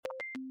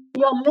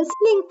You're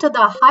listening to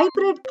the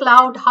Hybrid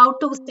Cloud How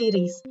To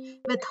series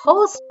with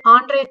host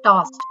Andre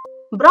Tost,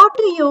 brought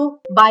to you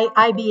by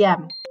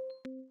IBM.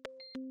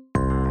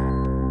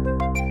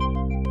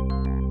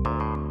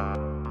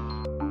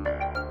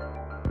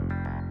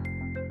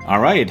 All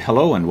right,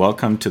 hello and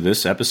welcome to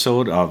this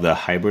episode of the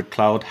Hybrid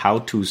Cloud How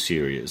To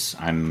series.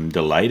 I'm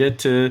delighted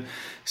to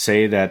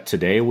say that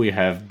today we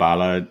have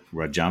Bala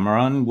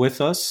Rajaraman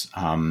with us.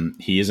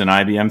 He is an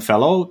IBM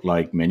Fellow,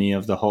 like many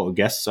of the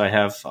guests I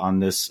have on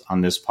this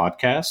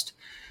podcast.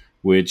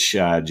 Which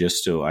I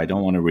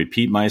don't want to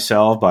repeat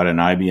myself, but an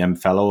IBM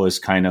Fellow is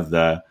kind of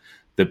the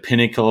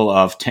pinnacle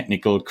of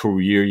technical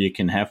career you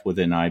can have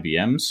within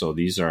IBM. So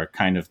these are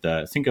kind of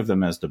think of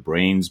them as the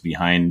brains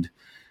behind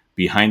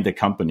the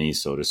company,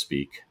 so to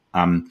speak.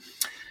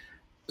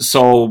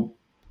 So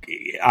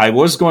I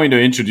was going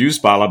to introduce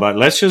Bala, but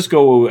let's just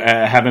go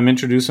have him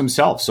introduce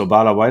himself. So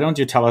Bala, why don't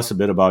you tell us a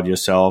bit about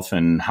yourself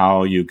and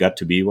how you got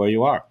to be where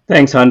you are?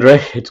 Thanks,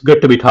 Andre. It's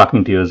good to be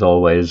talking to you as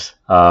always.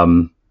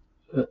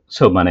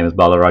 So my name is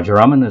Bala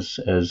Rajaraman,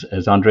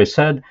 as Andre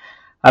said.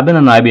 I've been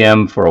in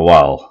IBM for a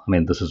while. I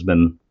mean, this has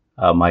been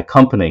my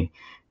company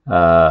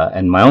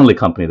and my only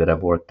company that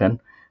I've worked in.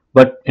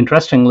 But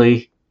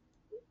interestingly,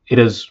 it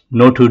is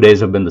no 2 days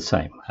have been the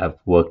same. I've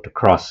worked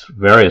across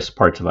various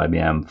parts of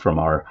IBM, from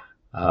our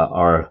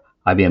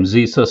IBM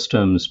Z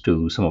systems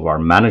to some of our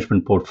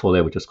management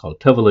portfolio, which is called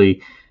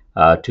Tivoli,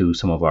 to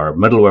some of our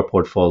middleware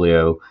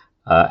portfolio,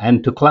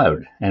 and to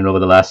cloud. And over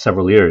the last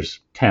several years,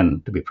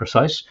 10 to be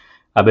precise,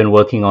 I've been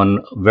working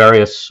on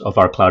various of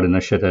our cloud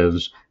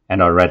initiatives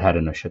and our Red Hat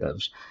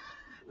initiatives.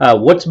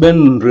 What's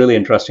been really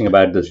interesting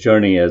about this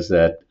journey is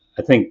that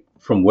I think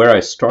from where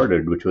I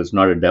started, which was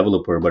not a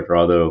developer, but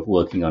rather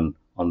working on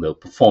the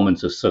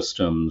performance of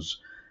systems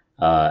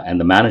and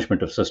the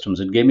management of systems,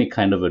 it gave me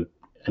kind of an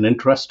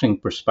interesting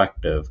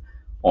perspective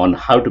on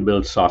how to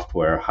build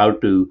software,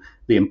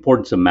 the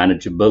importance of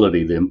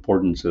manageability, the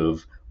importance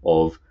of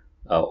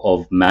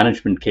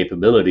management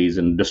capabilities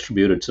in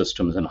distributed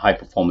systems and high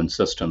performance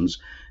systems.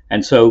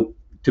 And so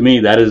to me,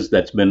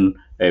 that's been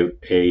a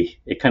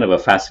kind of a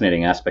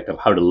fascinating aspect of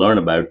how to learn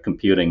about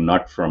computing,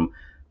 not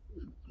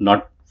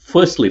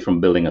firstly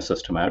from building a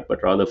system out,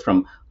 but rather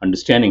from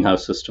understanding how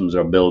systems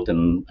are built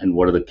and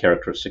what are the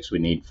characteristics we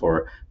need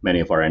for many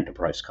of our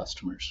enterprise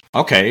customers.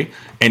 Okay.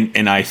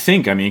 And I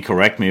think,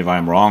 correct me if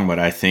I'm wrong, but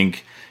I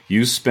think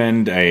you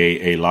spend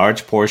a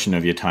large portion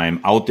of your time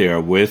out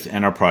there with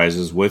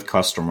enterprises, with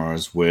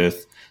customers,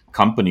 with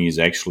companies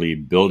actually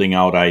building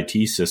out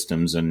IT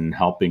systems and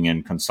helping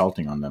and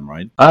consulting on them,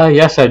 right?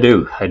 Yes, I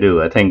do.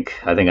 I think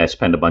I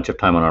spend a bunch of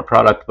time on our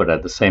product, but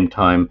at the same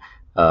time,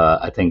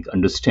 I think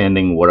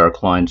understanding what our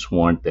clients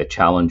want, their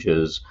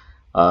challenges,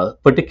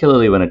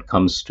 particularly when it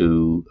comes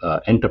to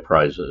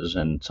enterprises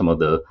and some of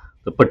the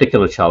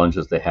particular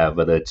challenges they have,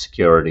 whether it's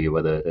security,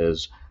 whether it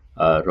is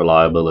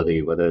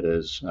reliability, whether it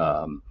is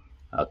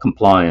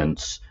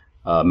compliance,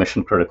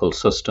 mission critical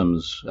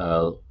systems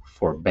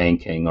for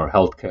banking or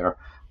healthcare.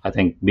 I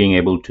think being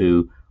able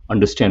to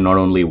understand not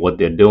only what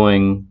they're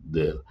doing,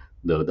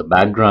 the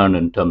background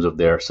in terms of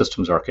their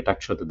systems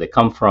architecture that they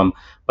come from,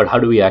 but how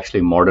do we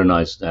actually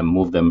modernize them,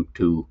 move them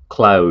to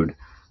cloud?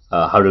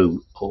 How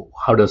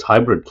does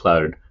hybrid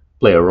cloud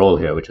play a role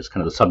here, which is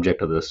kind of the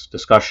subject of this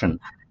discussion?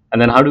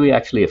 And then how do we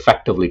actually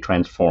effectively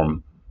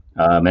transform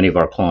many of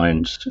our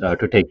clients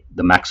to take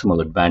the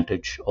maximal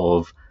advantage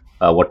of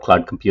what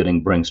cloud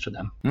computing brings to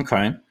them?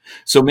 Okay.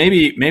 So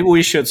maybe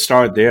we should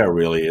start there,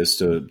 really, is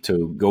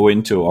to go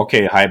into,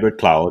 hybrid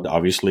cloud.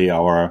 Obviously,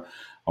 our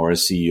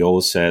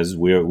CEO says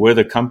we're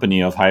the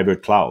company of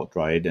hybrid cloud,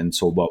 right? And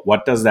so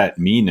what does that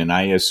mean? And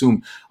I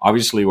assume,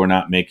 obviously, we're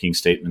not making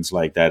statements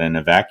like that in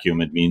a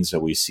vacuum. It means that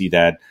we see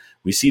that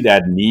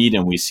need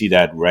and we see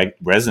that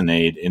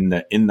resonate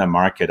in the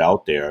market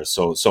out there.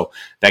 So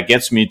that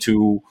gets me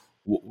to,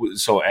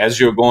 so as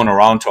you're going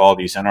around to all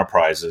these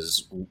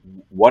enterprises,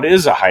 what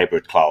is a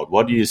hybrid cloud?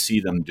 What do you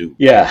see them do?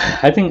 Yeah,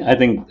 I think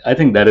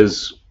that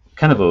is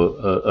kind of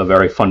a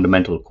very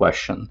fundamental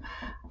question.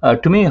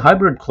 To me,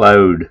 hybrid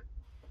cloud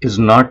is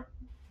not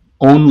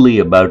only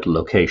about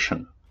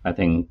location. I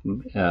think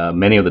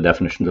many of the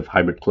definitions of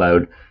hybrid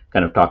cloud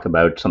kind of talk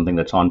about something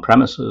that's on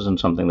premises and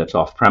something that's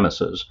off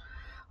premises.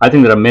 I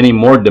think there are many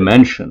more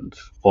dimensions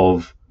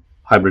of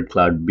hybrid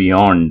cloud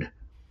beyond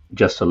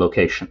just a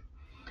location.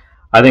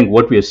 I think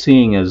what we are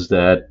seeing is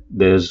that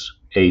there's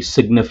a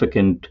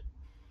significant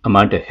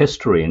amount of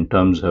history in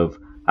terms of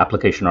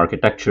application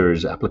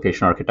architectures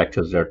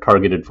that are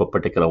targeted for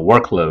particular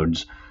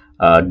workloads,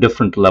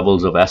 different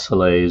levels of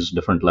SLAs,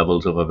 different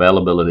levels of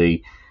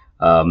availability,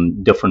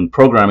 different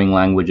programming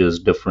languages,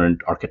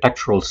 different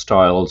architectural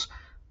styles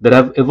that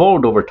have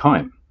evolved over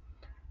time.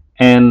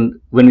 And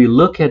when we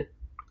look at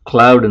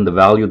cloud and the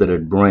value that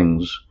it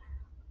brings,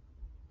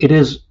 it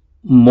is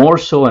more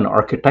so an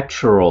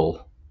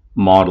architectural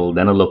model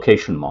than a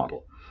location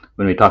model.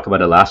 When we talk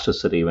about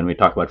elasticity, when we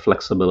talk about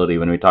flexibility,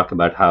 when we talk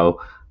about how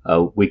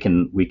we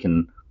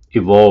can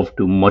evolve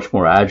to much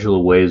more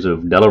agile ways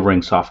of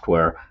delivering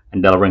software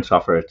and delivering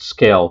software at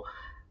scale,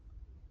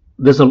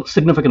 there's a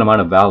significant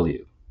amount of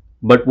value.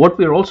 But what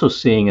we're also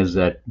seeing is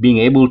that being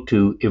able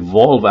to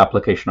evolve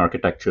application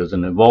architectures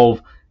and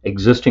evolve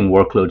existing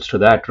workloads to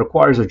that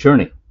requires a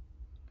journey.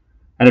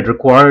 And it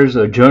requires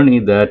a journey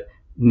that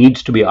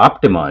needs to be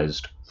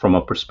optimized from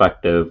a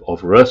perspective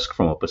of risk,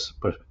 from a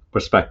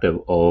perspective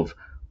of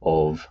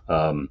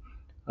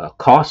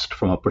cost,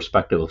 from a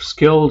perspective of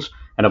skills,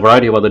 and a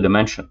variety of other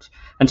dimensions.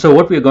 And so,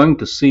 what we're going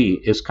to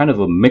see is kind of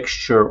a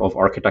mixture of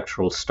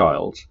architectural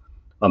styles,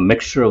 a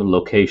mixture of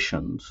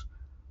locations,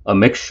 a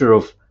mixture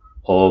of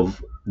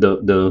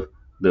the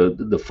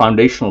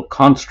foundational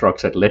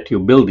constructs that let you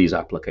build these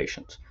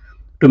applications.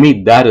 To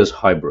me, that is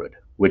hybrid,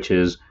 which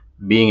is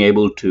being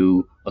able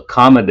to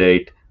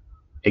accommodate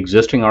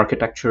existing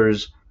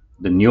architectures,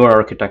 the newer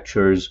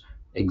architectures,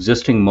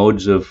 existing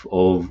modes of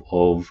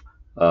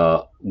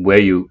where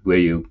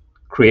you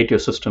create your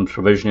systems,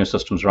 provision your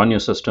systems, run your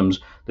systems,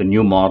 the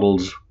new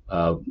models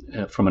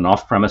from an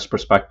off-premise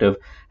perspective,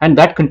 and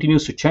that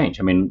continues to change.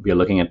 I mean, we are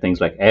looking at things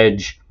like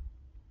edge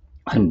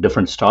and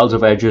different styles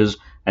of edges,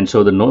 and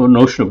so the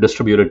notion of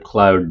distributed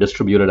cloud,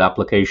 distributed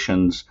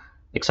applications,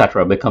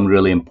 etc., become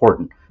really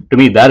important. To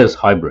me, that is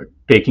hybrid,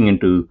 taking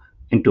into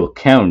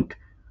account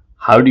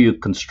how do you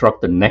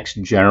construct the next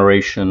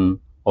generation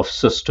of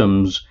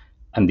systems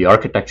and the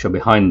architecture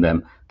behind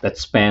them that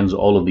spans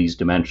all of these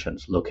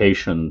dimensions: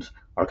 locations,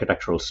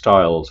 architectural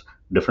styles,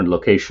 different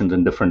locations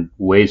and different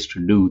ways to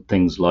do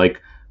things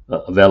like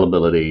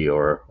availability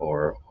or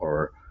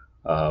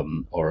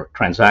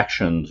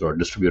transactions or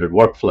distributed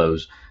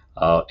workflows,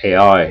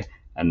 AI,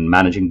 and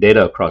managing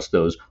data across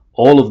those.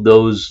 All of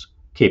those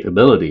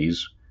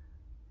capabilities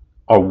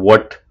are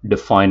what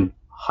define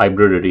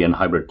hybridity and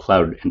hybrid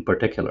cloud in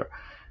particular.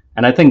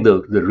 And I think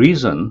the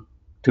reason,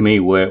 to me,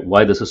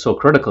 why this is so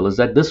critical is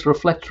that this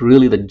reflects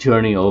really the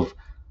journey of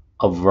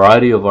a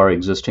variety of our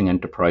existing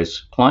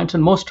enterprise clients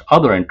and most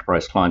other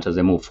enterprise clients as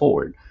they move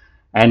forward.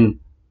 And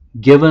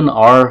given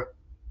our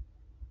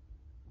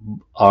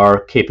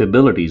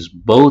capabilities,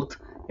 both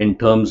in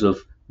terms of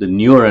the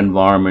newer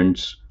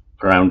environments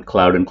around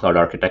cloud and cloud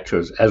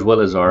architectures, as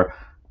well as our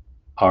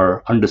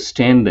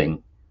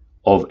understanding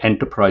of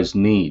enterprise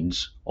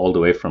needs, all the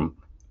way from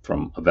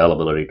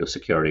availability to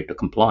security to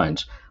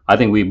compliance, I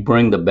think we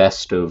bring the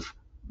best of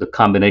the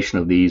combination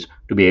of these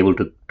to be able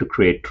to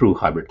create true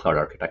hybrid cloud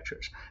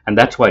architectures. And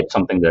that's why it's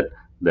something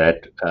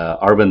that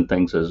Arvind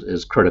thinks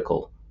is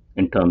critical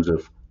in terms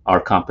of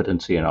our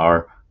competency and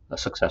our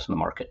success in the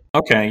market.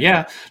 Okay,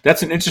 yeah,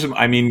 that's an interesting.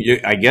 I mean,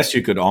 I guess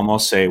you could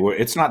almost say, well,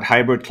 it's not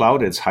hybrid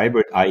cloud; it's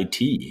hybrid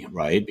IT,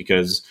 right?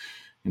 Because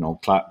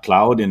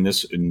cloud in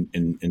this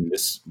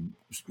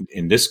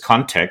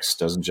context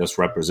doesn't just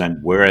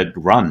represent where it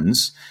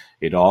runs;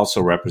 it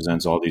also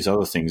represents all these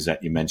other things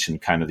that you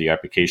mentioned, kind of the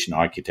application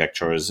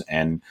architectures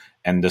and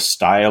the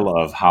style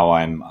of how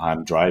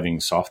I'm driving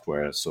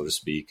software, so to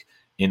speak,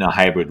 in a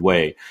hybrid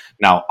way.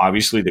 Now,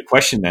 obviously, the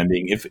question then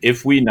being,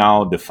 if we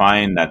now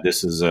define that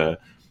this is a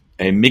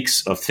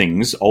mix of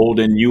things, old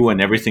and new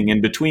and everything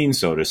in between,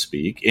 so to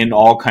speak, in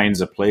all kinds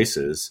of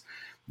places,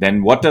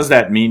 then what does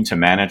that mean to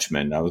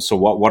management? So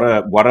what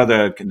are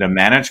the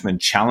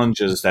management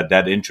challenges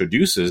that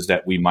introduces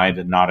that we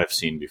might not have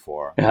seen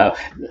before?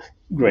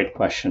 Great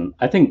question.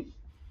 I think,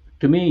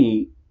 to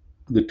me,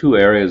 the two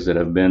areas that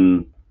have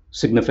been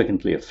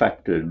significantly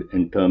affected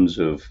in terms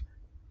of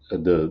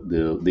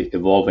the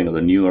evolving of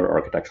the newer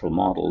architectural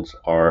models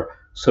are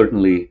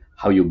certainly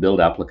how you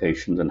build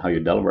applications and how you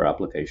deliver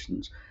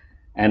applications.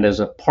 And as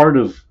a part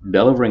of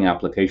delivering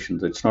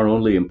applications, it's not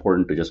only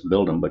important to just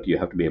build them, but you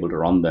have to be able to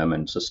run them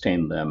and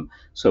sustain them.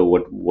 So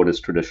what is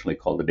traditionally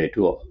called the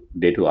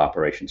day two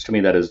operations. To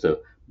me, that is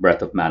the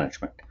breadth of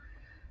management.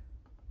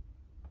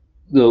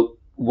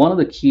 One of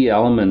the key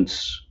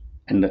elements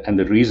and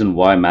the reason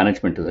why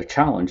management is a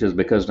challenge is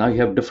because now you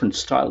have different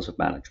styles of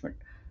management.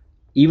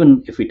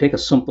 Even if we take a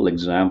simple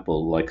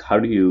example, like how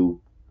do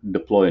you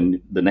deploy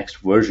the next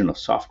version of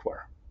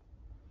software?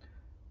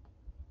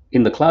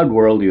 In the cloud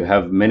world, you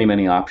have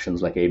many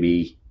options like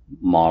A/B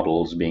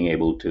models, being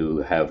able to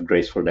have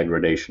graceful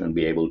degradation and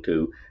be able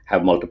to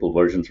have multiple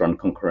versions run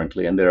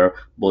concurrently. And there are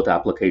both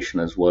application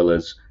as well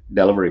as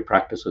delivery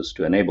practices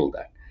to enable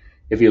that.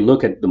 If you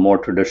look at the more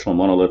traditional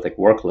monolithic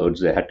workloads,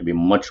 there had to be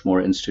much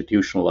more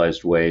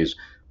institutionalized ways,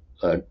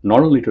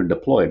 not only to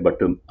deploy it, but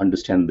to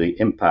understand the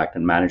impact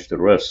and manage the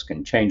risk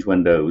and change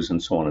windows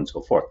and so on and so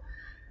forth.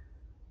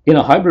 In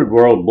a hybrid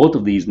world, both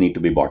of these need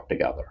to be brought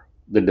together.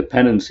 The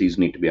dependencies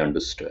need to be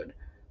understood.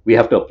 We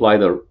have to apply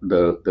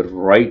the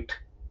right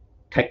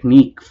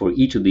technique for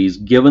each of these,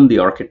 given the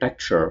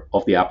architecture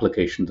of the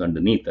applications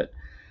underneath it.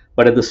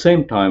 But at the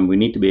same time, we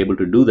need to be able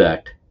to do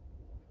that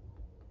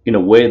in a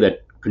way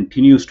that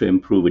continues to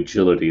improve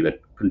agility,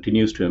 that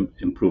continues to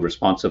improve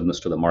responsiveness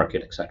to the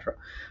market, etc.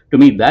 To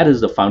me, that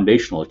is the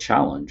foundational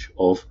challenge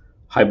of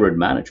hybrid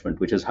management,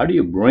 which is how do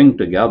you bring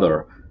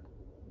together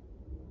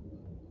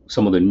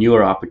some of the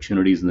newer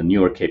opportunities and the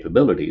newer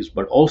capabilities,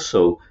 but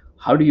also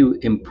how do you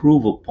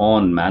improve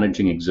upon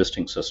managing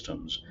existing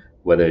systems,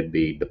 whether it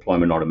be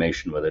deployment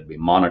automation, whether it be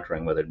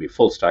monitoring, whether it be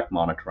full stack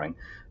monitoring,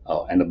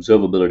 and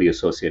observability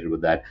associated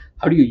with that?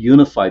 How do you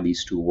unify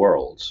these two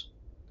worlds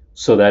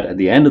so that at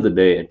the end of the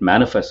day, it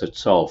manifests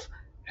itself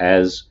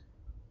as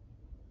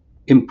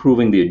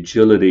improving the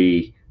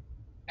agility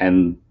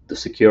and the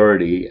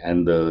security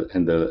and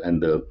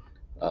the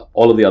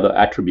all of the other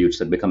attributes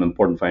that become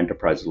important for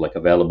enterprises, like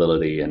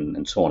availability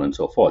and so on and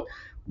so forth.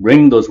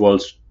 Bringing those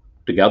worlds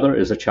together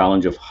is a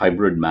challenge of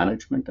hybrid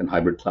management and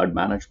hybrid cloud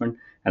management,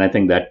 and I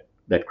think that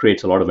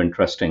creates a lot of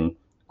interesting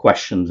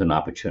questions and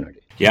opportunity.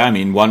 Yeah, I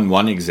mean,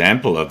 one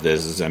example of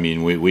this is, I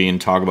mean, we can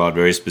talk about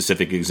very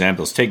specific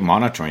examples. Take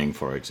monitoring,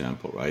 for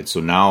example, right? So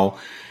now,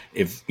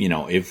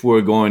 if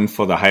we're going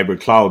for the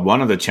hybrid cloud,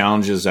 one of the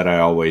challenges that I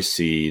always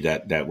see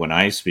that when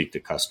I speak to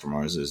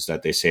customers is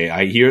that they say,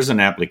 here's an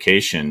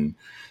application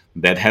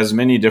that has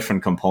many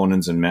different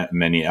components and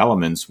many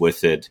elements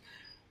with it.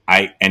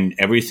 And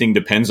everything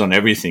depends on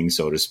everything,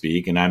 so to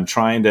speak. And I'm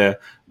trying to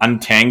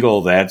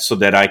untangle that so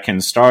that I can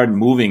start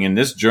moving in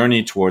this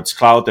journey towards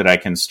cloud, that I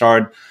can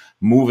start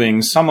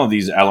moving some of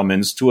these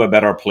elements to a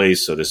better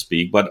place, so to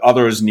speak, but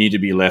others need to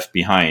be left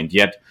behind.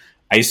 Yet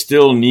I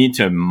still need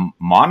to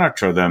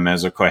monitor them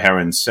as a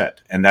coherent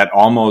set. And that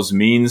almost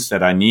means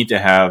that I need to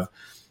have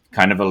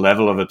kind of a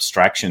level of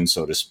abstraction,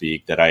 so to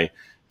speak, that I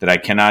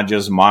cannot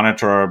just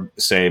monitor,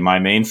 say, my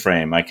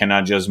mainframe. I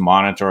cannot just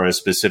monitor a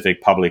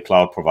specific public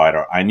cloud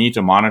provider. I need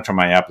to monitor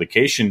my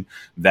application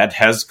that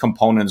has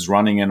components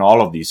running in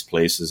all of these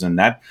places. And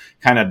that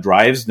kind of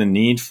drives the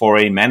need for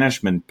a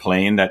management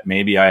plane that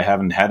maybe I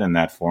haven't had in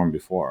that form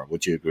before.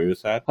 Would you agree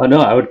with that?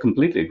 No, I would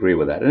completely agree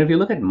with that. And if you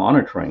look at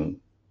monitoring,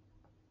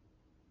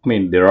 I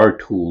mean, there are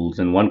tools,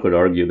 and one could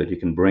argue that you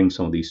can bring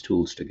some of these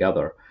tools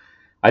together.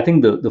 I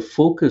think the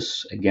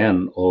focus,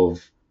 again,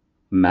 of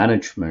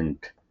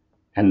management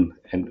and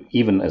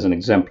even as an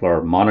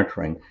exemplar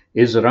monitoring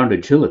is around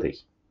agility.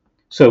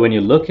 So when you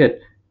look at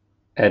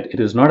it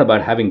is not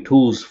about having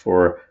tools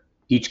for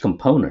each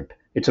component.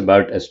 It's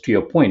about, as to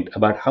your point,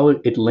 about how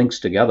it links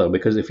together.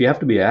 Because if you have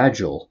to be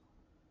agile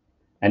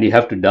and you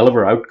have to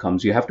deliver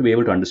outcomes, you have to be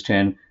able to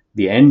understand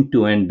the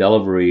end-to-end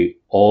delivery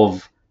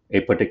of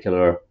a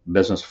particular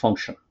business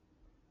function.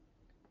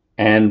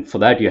 And for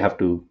that, you have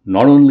to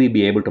not only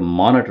be able to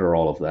monitor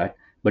all of that,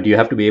 but you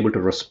have to be able to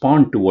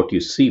respond to what you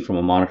see from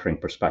a monitoring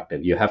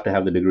perspective. You have to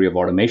have the degree of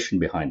automation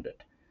behind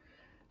it.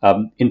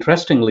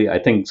 Interestingly, I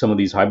think some of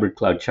these hybrid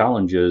cloud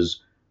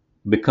challenges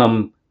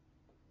become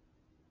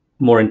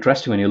more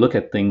interesting when you look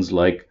at things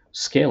like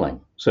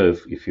scaling. So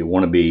if you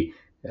want to be,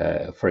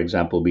 for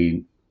example,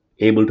 be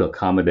able to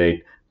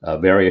accommodate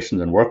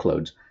variations in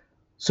workloads,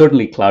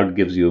 certainly cloud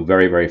gives you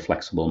very, very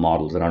flexible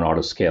models around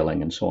auto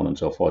scaling and so on and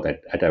so forth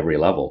at every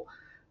level.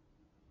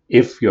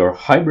 If your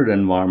hybrid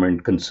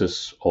environment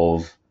consists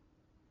of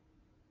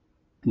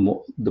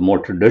the more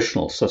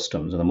traditional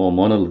systems and the more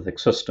monolithic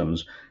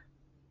systems,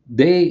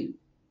 they,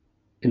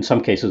 in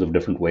some cases, have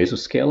different ways of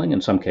scaling.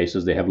 In some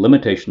cases, they have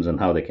limitations on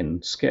how they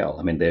can scale.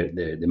 I mean, they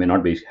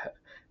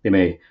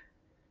may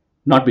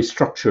not be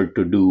structured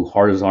to do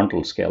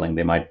horizontal scaling.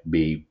 They might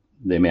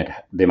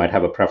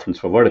have a preference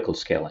for vertical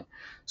scaling.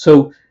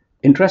 So,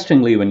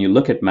 interestingly, when you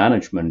look at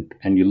management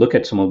and you look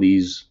at some of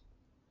these,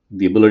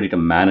 the ability to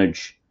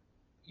manage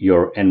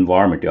your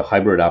environment, your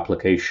hybrid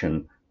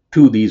application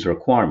to these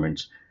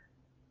requirements,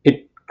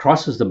 it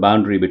crosses the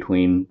boundary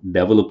between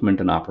development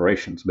and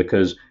operations.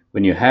 Because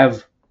when you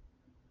have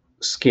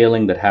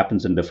scaling that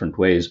happens in different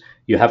ways,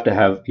 you have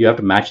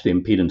to match the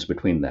impedance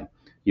between them.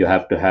 You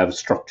have to have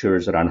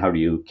structures around how do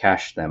you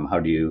cache them, how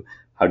do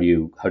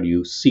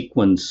you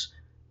sequence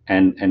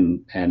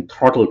and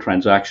throttle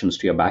transactions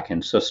to your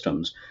backend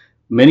systems.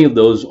 Many of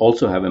those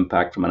also have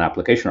impact from an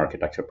application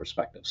architecture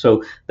perspective.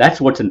 So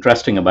that's what's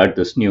interesting about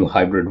this new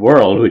hybrid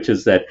world, which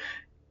is that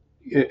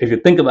if you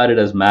think about it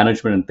as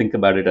management and think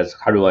about it as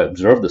how do I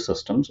observe the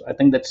systems, I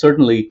think that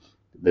certainly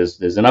there's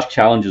enough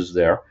challenges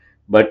there.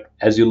 But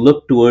as you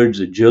look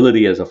towards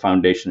agility as a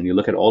foundation and you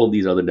look at all of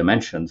these other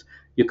dimensions,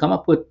 you come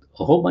up with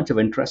a whole bunch of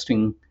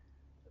interesting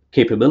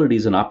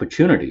capabilities and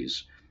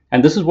opportunities.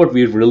 And this is what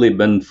we've really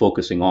been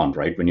focusing on,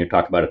 right? When you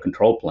talk about a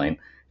control plane,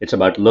 it's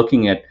about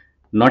looking at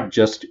not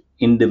just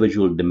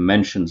individual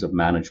dimensions of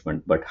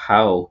management, but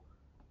how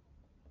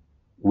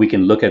we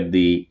can look at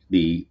the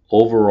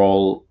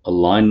overall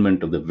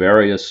alignment of the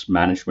various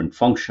management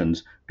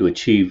functions to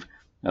achieve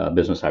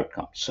business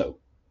outcomes. So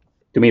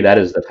to me, that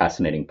is the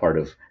fascinating part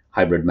of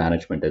hybrid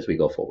management as we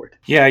go forward.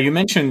 Yeah, you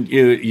mentioned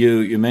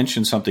you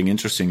mentioned something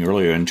interesting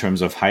earlier in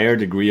terms of higher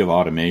degree of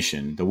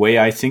automation. The way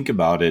I think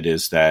about it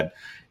is that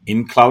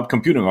in cloud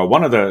computing, or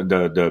one of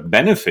the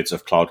benefits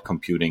of cloud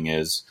computing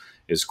is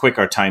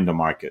quicker time to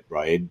market,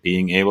 right?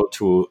 Being able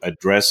to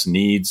address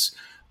needs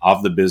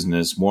of the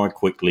business more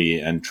quickly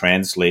and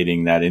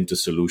translating that into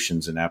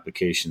solutions and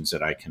applications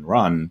that I can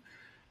run.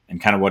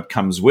 And kind of what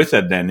comes with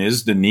it then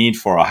is the need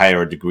for a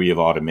higher degree of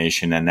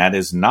automation. And that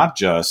is not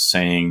just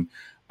saying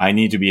I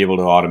need to be able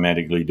to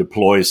automatically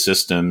deploy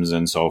systems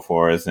and so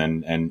forth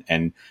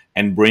and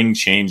bring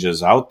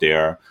changes out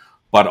there,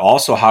 but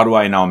also how do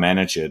I now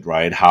manage it,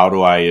 right? How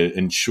do I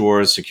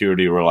ensure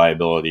security,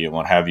 reliability, and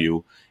what have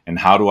you? And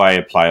how do I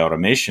apply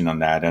automation on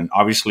that? And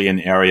obviously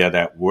an area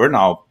that we're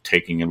now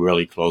taking a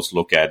really close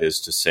look at is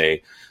to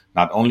say,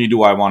 not only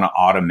do I want to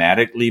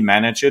automatically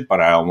manage it, but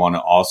I want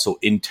to also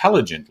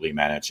intelligently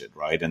manage it,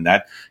 right? And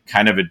that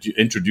kind of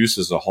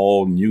introduces a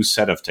whole new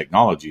set of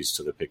technologies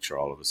to the picture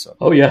all of a sudden.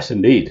 Oh, yes,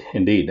 indeed.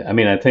 Indeed. I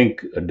mean, I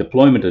think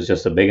deployment is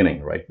just the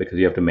beginning, right? Because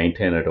you have to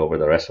maintain it over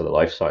the rest of the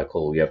life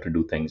cycle. You have to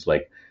do things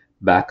like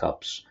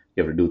backups.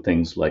 You have to do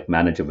things like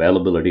manage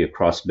availability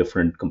across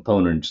different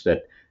components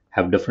that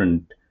have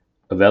different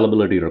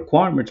availability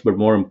requirements, but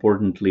more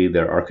importantly,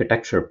 their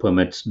architecture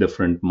permits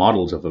different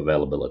models of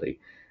availability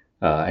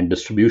and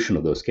distribution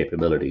of those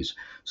capabilities.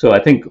 So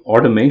I think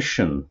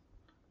automation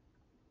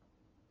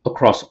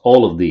across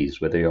all of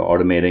these, whether you're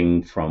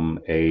automating from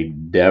a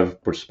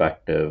dev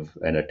perspective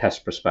and a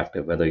test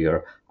perspective, whether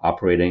you're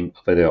automating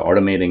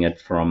it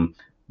from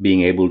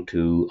being able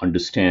to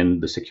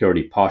understand the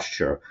security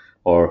posture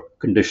or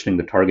conditioning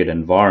the target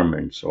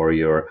environments, or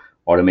you're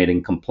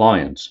automating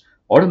compliance,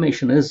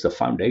 automation is the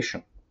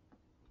foundation,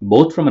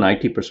 both from an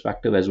IT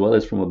perspective as well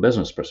as from a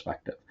business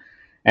perspective.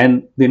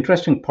 And the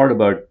interesting part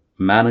about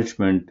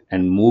management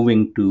and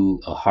moving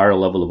to a higher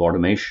level of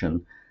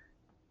automation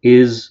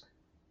is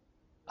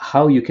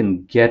how you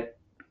can get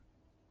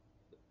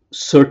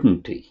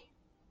certainty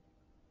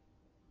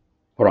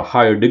or a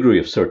higher degree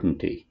of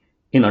certainty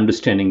in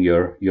understanding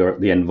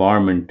the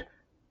environment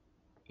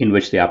in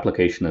which the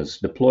application is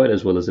deployed,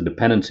 as well as the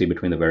dependency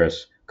between the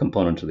various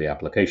components of the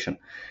application.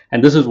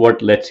 And this is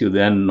what lets you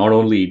then not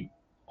only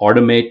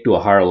automate to a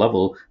higher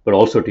level, but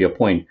also, to your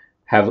point,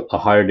 have a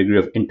higher degree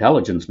of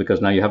intelligence, because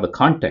now you have the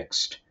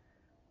context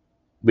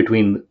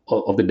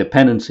of the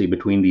dependency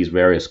between these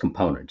various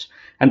components.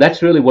 And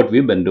that's really what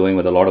we've been doing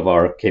with a lot of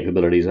our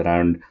capabilities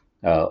around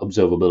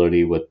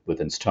observability with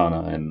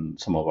Instana, and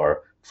some of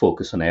our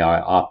focus on AI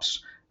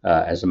ops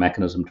as a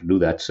mechanism to do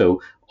that.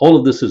 So all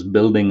of this is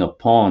building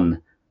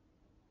upon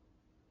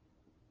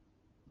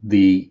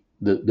the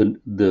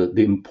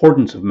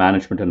importance of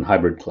management in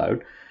hybrid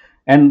cloud.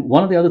 And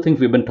one of the other things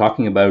we've been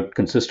talking about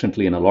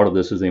consistently in a lot of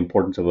this is the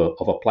importance of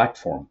a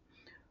platform.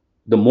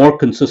 The more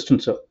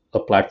consistent a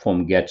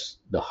platform gets,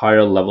 the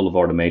higher level of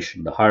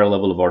automation. The higher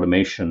level of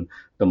automation,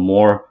 the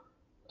more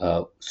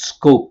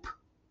scope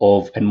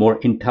of and more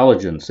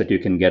intelligence that you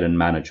can get in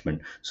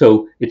management.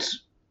 So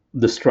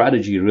the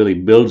strategy really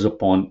builds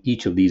upon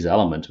each of these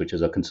elements, which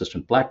is a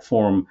consistent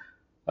platform,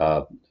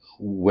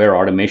 where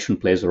automation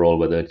plays a role,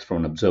 whether it's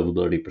from an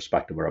observability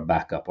perspective or a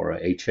backup or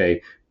a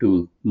HA,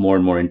 to more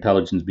and more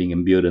intelligence being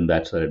imbued in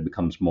that, so that it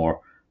becomes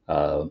more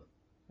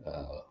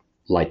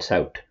lights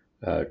out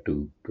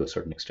to a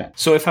certain extent.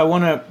 So if I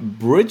want to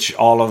bridge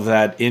all of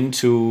that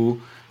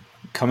into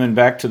coming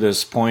back to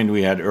this point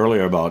we had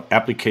earlier about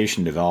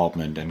application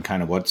development and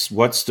kind of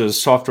what's the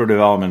software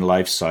development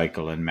life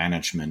cycle and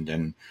management,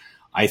 and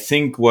I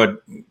think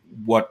what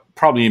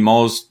probably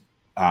most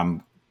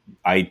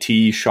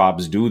IT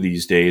shops do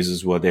these days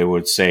is what they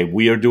would say,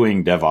 we are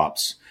doing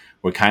DevOps.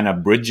 We're kind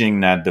of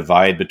bridging that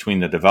divide between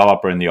the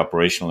developer and the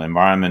operational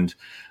environment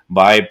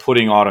by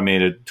putting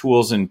automated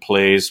tools in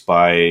place,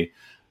 by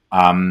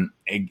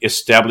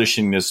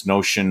establishing this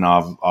notion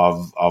of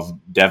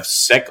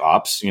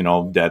DevSecOps,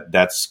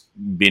 that's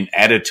been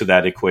added to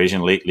that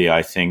equation lately,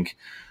 I think,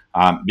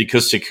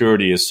 because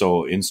security is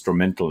so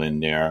instrumental in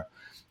there.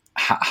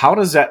 How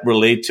does that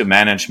relate to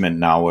management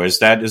now? Or is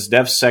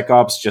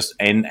DevSecOps just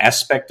an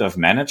aspect of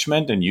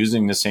management and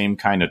using the same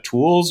kind of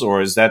tools,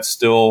 or is that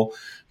still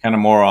kind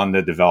of more on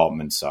the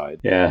development side?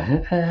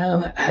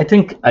 Yeah, I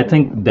think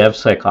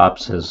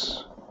DevSecOps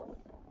is,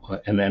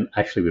 and then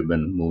actually we've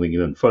been moving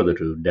even further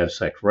to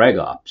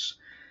DevSecRegOps.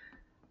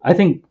 I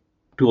think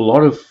from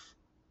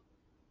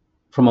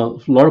a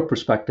lot of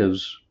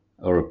perspectives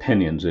or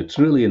opinions, it's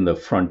really in the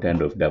front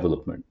end of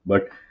development.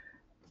 But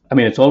I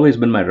mean, it's always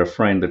been my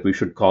refrain that we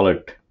should call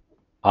it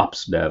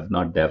ops dev,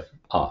 not dev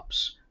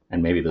ops.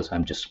 And maybe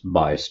I'm just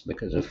biased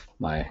because of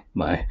my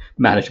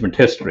management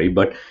history,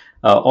 but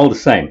all the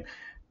same,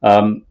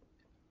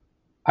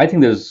 I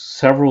think there's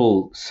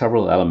several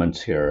elements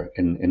here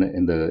in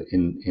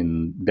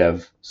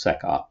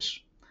DevSecOps.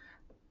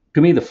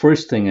 To me, the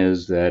first thing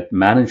is that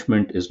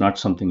management is not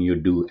something you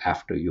do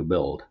after you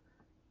build.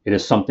 It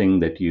is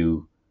something that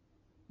you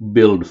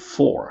build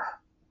for.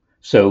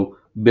 So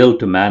build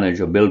to manage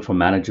or build for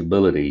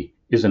manageability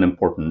is an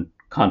important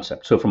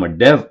concept. So from a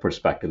dev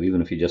perspective,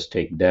 even if you just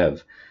take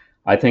dev,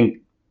 I think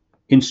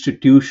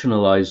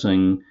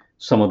institutionalizing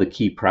some of the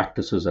key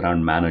practices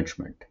around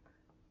management,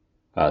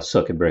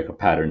 circuit breaker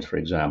patterns, for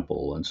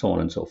example, and so on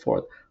and so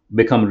forth,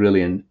 become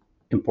really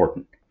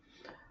important.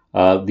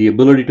 The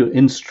ability to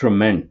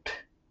instrument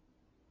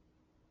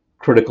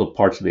critical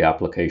parts of the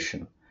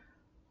application,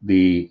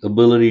 the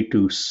ability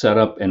to set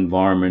up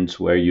environments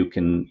where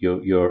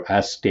you're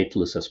as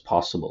stateless as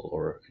possible,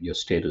 or your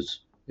state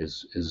is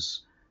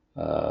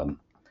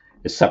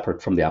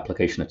separate from the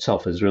application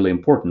itself, is really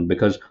important,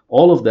 because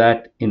all of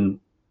that in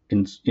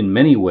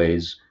many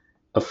ways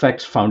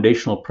affects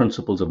foundational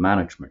principles of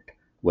management,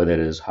 whether it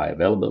is high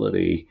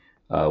availability,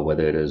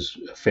 whether it is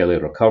failure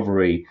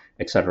recovery,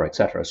 et cetera, et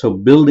cetera. So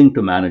building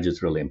to manage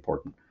is really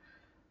important.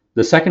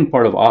 The second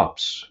part of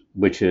ops,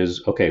 which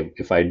is, okay,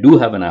 if I do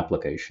have an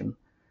application,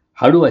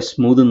 how do I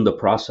smoothen the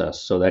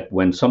process so that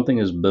when something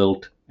is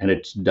built and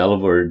it's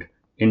delivered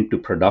into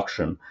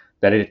production,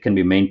 that it can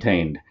be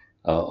maintained.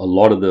 A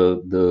lot of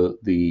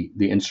the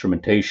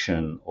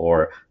instrumentation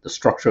or the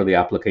structure of the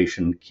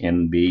application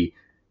can be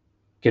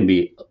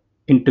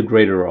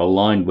integrated or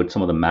aligned with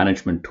some of the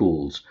management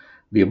tools.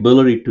 The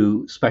ability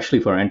to,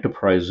 especially for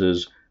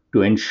enterprises,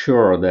 to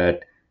ensure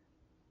that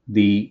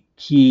the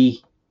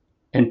key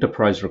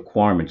enterprise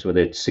requirements,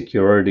 whether it's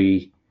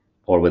security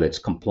or whether it's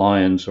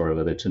compliance or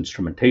whether it's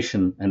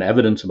instrumentation and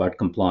evidence about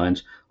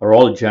compliance, are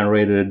all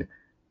generated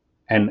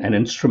and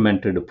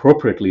instrumented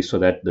appropriately so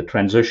that the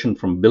transition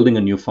from building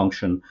a new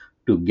function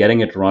to getting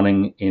it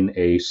running in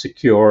a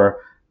secure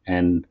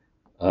and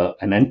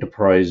an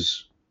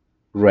enterprise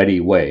ready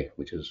way,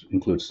 which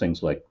includes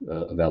things like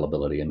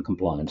availability and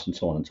compliance and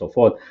so on and so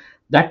forth,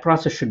 that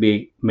process should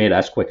be made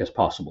as quick as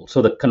possible.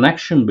 So the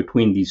connection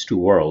between these two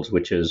worlds,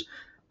 which is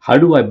how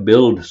do I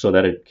build so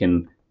that it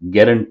can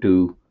get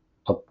into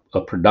a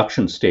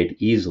production state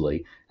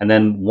easily, and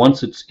then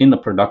once it's in a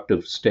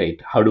productive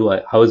state,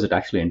 how is it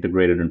actually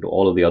integrated into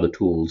all of the other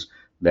tools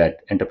that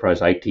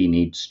enterprise IT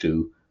needs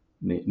to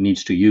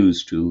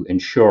use to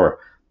ensure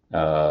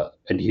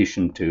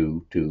adhesion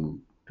to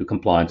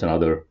compliance and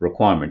other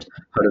requirements.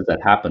 How does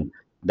that happen?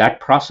 That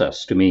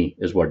process, to me,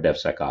 is what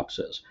DevSecOps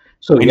is.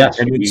 So yes,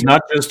 And it's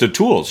not just the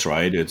tools,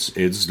 right?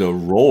 It's the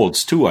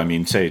roles too. I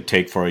mean, say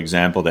take for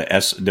example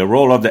the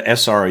role of the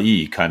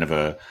SRE, kind of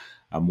a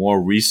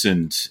more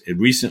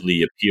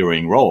recently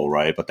appearing role,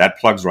 right? But that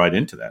plugs right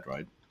into that,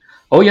 right?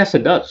 oh yes,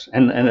 it does.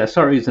 And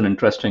SRE is an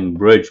interesting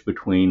bridge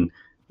between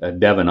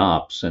Dev and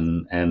Ops,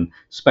 and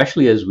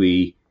especially as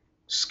we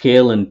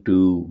scale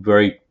into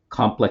very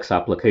complex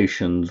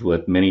applications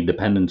with many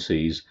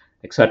dependencies,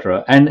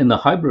 etc. And in the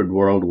hybrid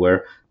world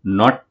where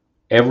not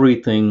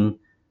everything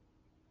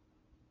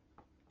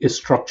is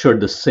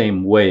structured the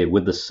same way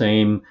with the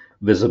same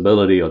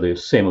visibility or the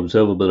same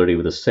observability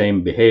with the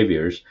same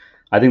behaviors,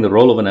 I think the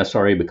role of an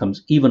SRE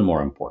becomes even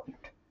more important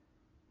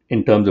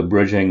in terms of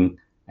bridging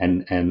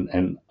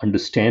and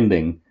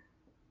understanding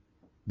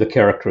the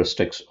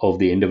characteristics of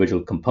the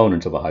individual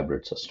components of a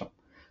hybrid system.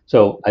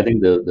 So I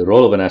think the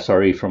role of an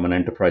SRE from an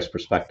enterprise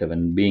perspective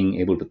and being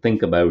able to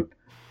think about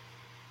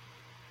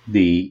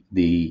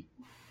the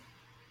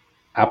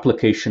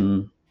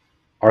application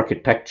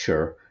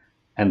architecture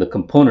and the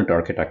component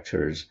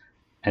architectures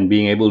and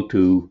being able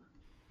to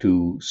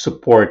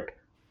support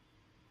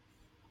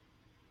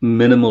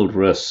minimal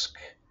risk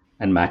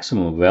and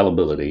maximum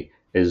availability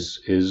is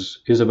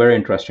a very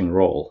interesting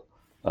role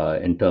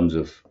in terms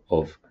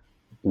of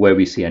where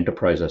we see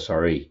enterprise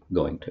SRE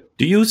going to.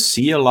 Do you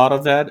see a lot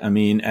of that? I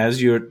mean,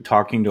 as you're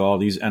talking to all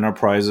these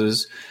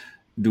enterprises,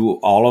 do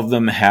all of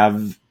them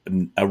have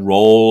a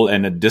role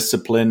and a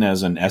discipline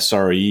as an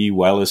SRE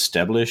well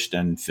established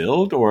and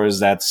filled, or is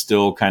that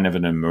still kind of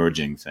an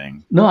emerging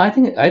thing? No, I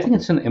think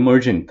it's an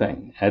emerging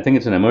thing. I think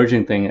it's an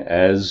emerging thing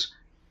as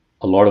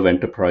a lot of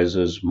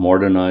enterprises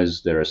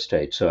modernize their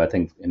estate. So I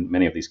think in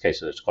many of these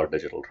cases it's called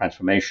digital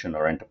transformation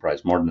or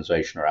enterprise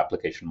modernization or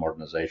application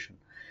modernization.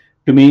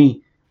 To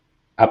me,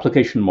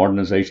 application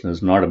modernization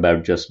is not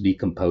about just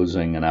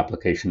decomposing an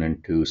application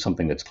into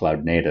something that's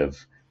cloud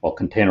native or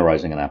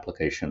containerizing an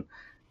application.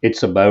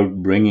 It's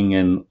about bringing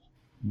in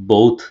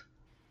both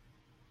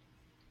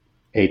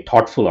a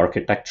thoughtful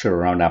architecture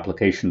around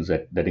applications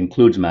that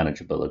includes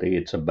manageability.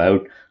 It's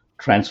about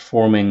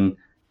transforming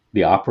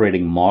the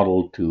operating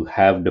model to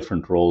have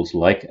different roles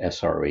like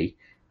SRE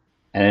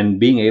and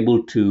being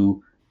able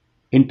to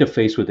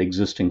interface with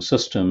existing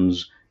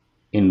systems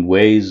in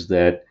ways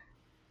that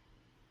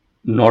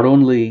not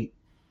only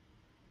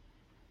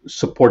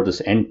support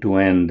this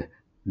end-to-end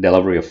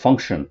delivery of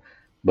function,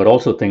 but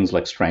also things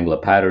like strangler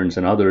patterns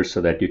and others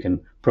so that you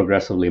can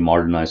progressively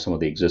modernize some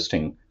of the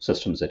existing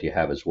systems that you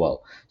have as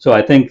well. So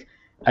I think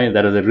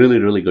that is a really,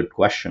 really good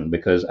question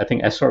because I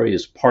think SRE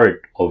is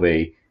part of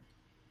a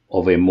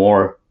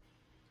more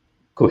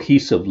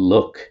cohesive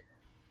look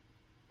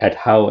at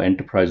how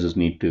enterprises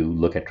need to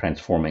look at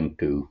transforming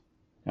to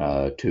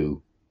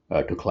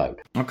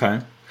cloud.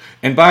 Okay.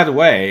 And by the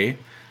way,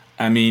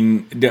 I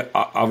mean,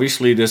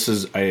 obviously, this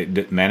is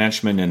the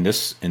management in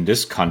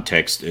this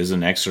context is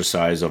an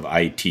exercise of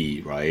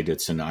IT, right?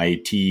 It's an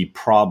IT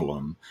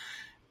problem.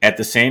 At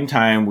the same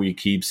time, we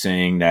keep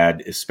saying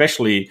that,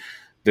 especially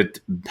the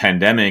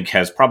pandemic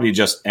has probably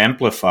just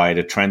amplified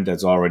a trend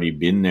that's already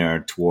been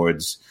there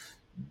towards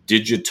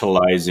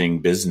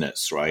digitalizing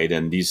business, right?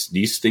 And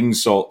these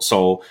things,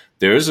 so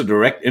there is a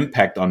direct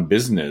impact on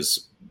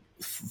business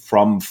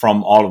from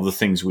all of the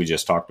things we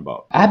just talked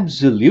about.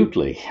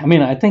 Absolutely. I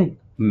mean, I think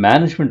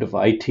management of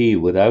IT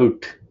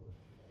without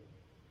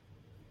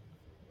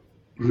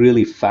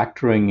really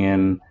factoring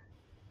in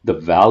the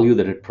value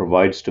that it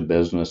provides to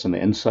business and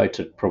the insights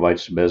it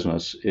provides to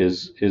business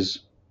is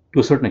to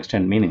a certain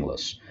extent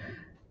meaningless.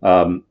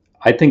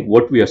 I think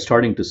what we are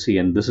starting to see,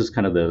 and this is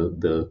kind of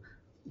the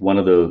one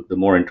of the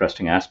more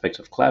interesting aspects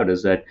of cloud,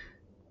 is that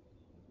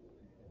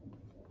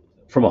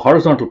from a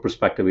horizontal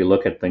perspective, we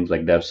look at things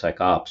like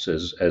DevSecOps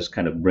as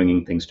kind of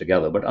bringing things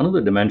together. But another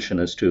dimension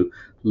is to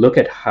look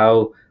at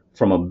how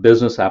from a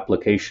business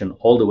application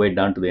all the way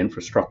down to the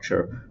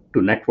infrastructure,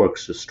 to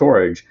networks, to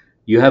storage,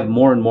 you have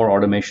more and more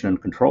automation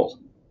and control.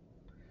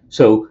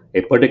 So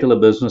a particular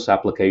business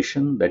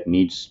application that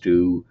needs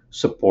to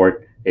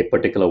support a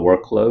particular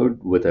workload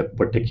with a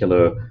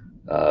particular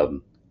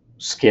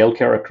scale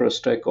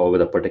characteristic or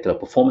with a particular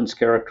performance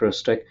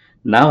characteristic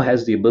now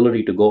has the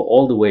ability to go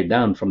all the way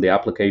down from the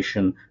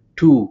application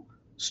to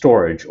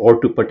storage or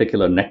to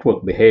particular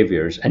network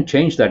behaviors and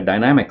change that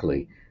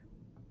dynamically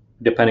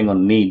depending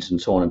on needs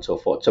and so on and so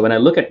forth. So when I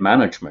look at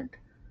management,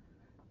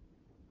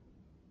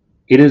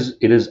 it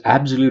is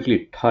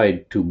absolutely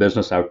tied to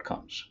business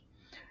outcomes.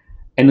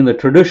 And in the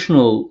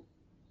traditional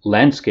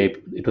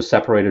landscape, it was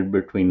separated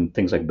between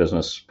things like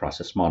business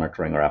process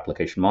monitoring or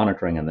application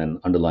monitoring, and then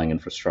underlying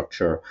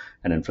infrastructure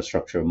and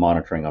infrastructure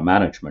monitoring or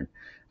management.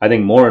 I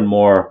think more and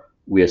more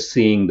we are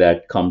seeing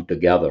that come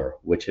together,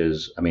 which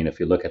is, I mean, if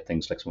you look at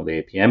things like some of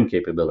the APM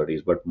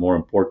capabilities, but more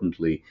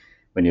importantly,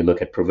 when you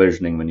look at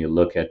provisioning, when you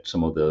look at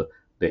some of the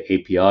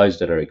APIs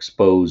that are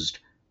exposed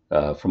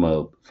from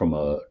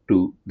a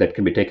to that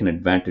can be taken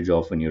advantage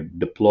of when you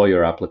deploy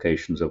your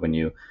applications or when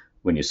you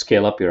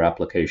scale up your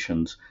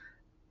applications,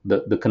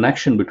 the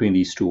connection between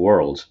these two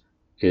worlds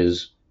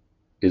is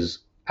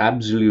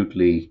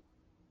absolutely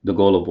the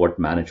goal of what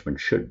management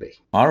should be.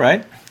 All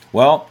right.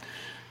 Well,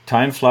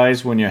 time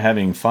flies when you're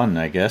having fun,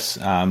 I guess.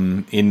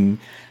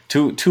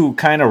 To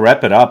kind of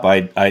wrap it up,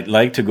 I'd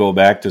like to go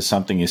back to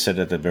something you said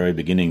at the very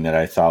beginning that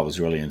I thought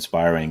was really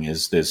inspiring,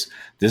 is this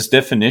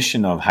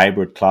definition of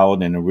hybrid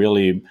cloud in a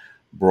really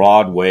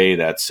broad way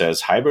that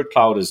says hybrid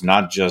cloud is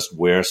not just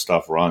where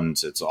stuff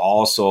runs. It's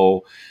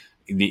also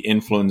the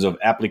influence of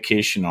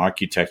application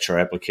architecture,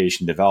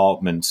 application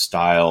development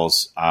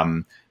styles,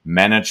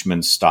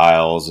 management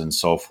styles, and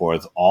so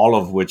forth, all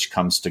of which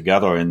comes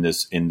together in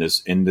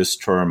this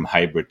term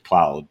hybrid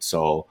cloud.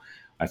 So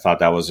I thought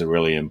that was a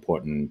really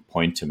important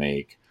point to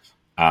make.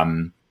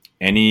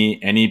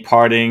 Any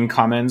parting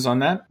comments on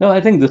that? No,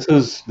 I think this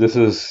is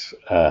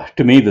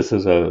to me this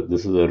is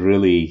a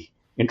really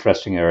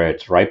interesting area.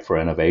 It's ripe for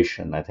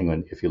innovation. I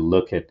think if you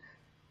look at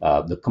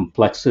the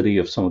complexity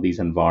of some of these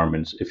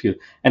environments,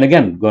 and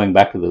again going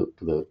back to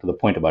the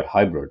point about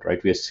hybrid,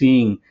 right? We are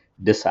seeing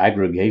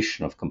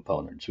disaggregation of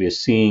components. We are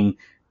seeing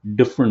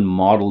different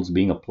models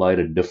being applied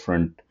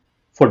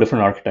for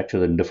different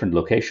architectures in different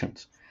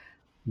locations.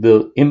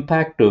 The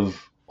impact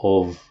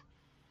of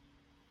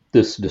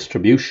this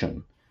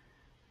distribution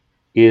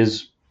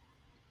is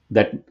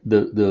that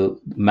the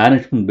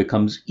management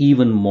becomes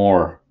even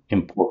more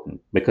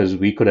important, because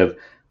we could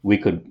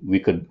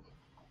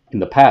in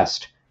the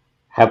past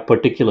have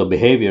particular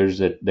behaviors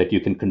that you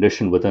can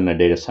condition within a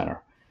data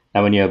center.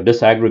 Now, when you have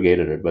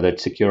disaggregated it, whether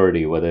it's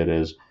security, whether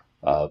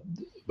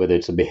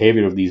it's the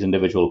behavior of these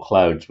individual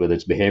clouds, whether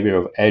it's behavior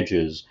of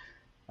edges,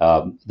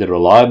 the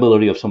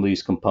reliability of some of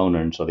these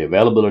components or the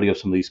availability of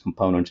some of these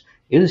components,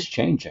 it is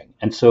changing.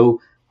 And so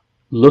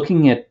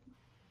looking at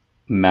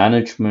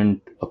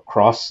management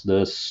across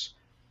this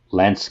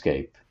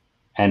landscape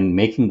and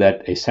making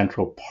that a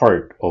central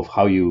part of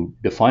how you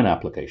define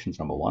applications,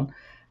 number one.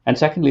 And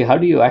secondly, how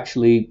do you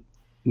actually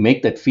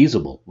make that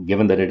feasible,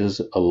 given that it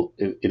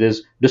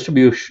is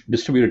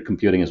distributed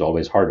computing is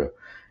always harder.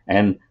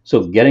 And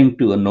so getting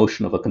to a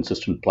notion of a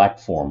consistent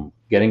platform,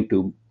 getting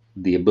to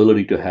the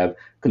ability to have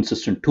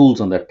consistent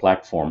tools on that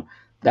platform,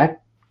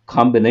 that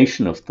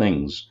combination of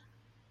things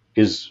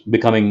is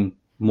becoming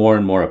more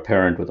and more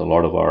apparent with a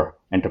lot of our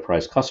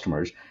enterprise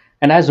customers.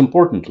 And as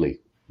importantly,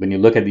 when you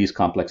look at these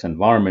complex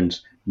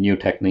environments, new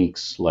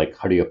techniques like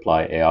how do you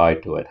apply AI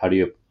to it? How do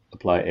you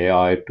apply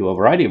AI to a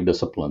variety of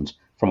disciplines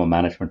from a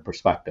management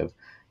perspective?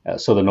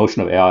 So the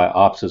notion of AI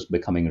ops is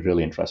becoming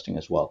really interesting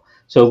as well.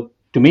 So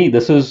to me,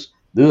 this is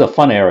a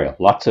fun area.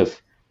 Lots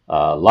of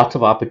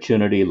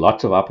opportunity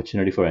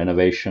for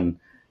innovation,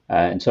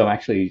 and so I'm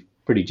actually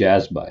pretty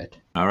jazzed by it.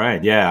 All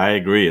right, yeah, I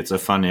agree. It's a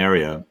fun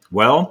area.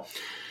 Well,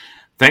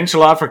 thanks a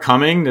lot for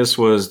coming. This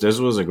was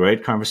a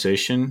great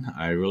conversation.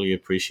 I really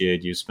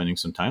appreciate you spending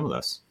some time with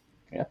us.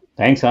 Yeah,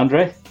 thanks,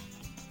 Andre.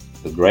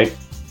 It was great.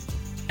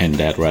 And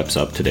that wraps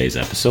up today's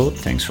episode.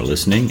 Thanks for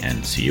listening,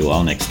 and see you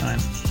all next time.